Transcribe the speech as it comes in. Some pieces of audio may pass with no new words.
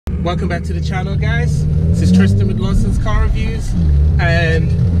Welcome back to the channel, guys. This is Tristan with Lawson's Car Reviews,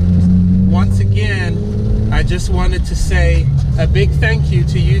 and once again I just wanted to say a big thank you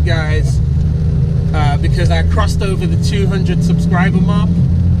to you guys because I crossed over the 200 subscriber mark,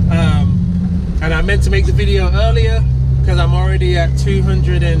 and I meant to make the video earlier because I'm already at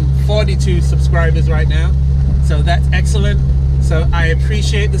 242 subscribers right now, so that's excellent. So I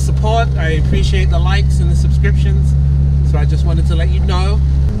appreciate the support, I appreciate the likes and the subscriptions, so I just wanted to let you know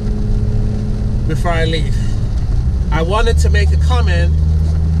before I leave. I wanted to make a comment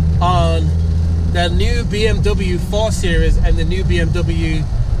on the new BMW 4 Series and the new BMW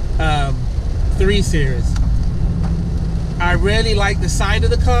 3 Series. I really like the side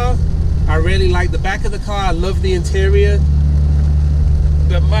of the car, I really like the back of the car, I love the interior,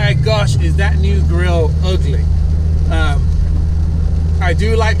 but my gosh, is that new grille ugly. I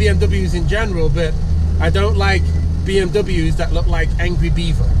do like BMWs in general, but I don't like BMWs that look like Angry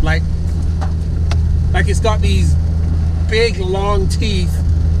Beaver. Like it's got these big long teeth.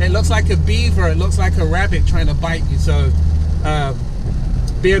 It looks like a beaver, it looks like a rabbit trying to bite you. So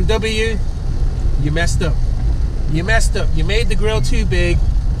BMW, you messed up. You messed up. You made the grille too big,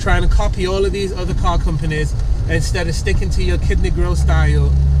 trying to copy all of these other car companies instead of sticking to your kidney grille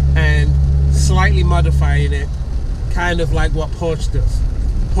style and slightly modifying it, kind of like what Porsche does.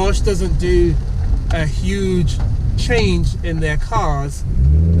 Porsche doesn't do a huge change in their cars,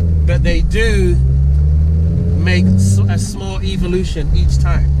 but they do make a small evolution each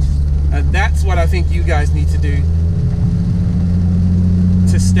time, and that's what I think you guys need to do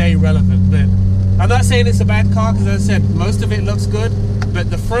to stay relevant. But I'm not saying it's a bad car, because as I said, most of it looks good,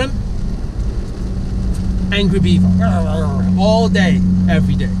 but the front, Angry Beaver all day,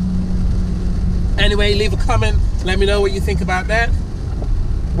 every day. Anyway, leave a comment, let me know what you think about that.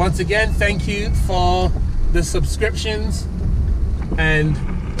 Once again, thank you for the subscriptions, and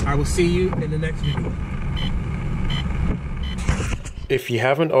I will see you in the next video. If you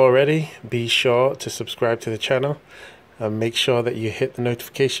haven't already, be sure to subscribe to the channel and make sure that you hit the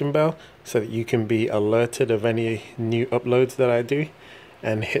notification bell so that you can be alerted of any new uploads that I do,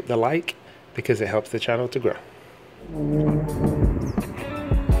 and hit the like because it helps the channel to grow.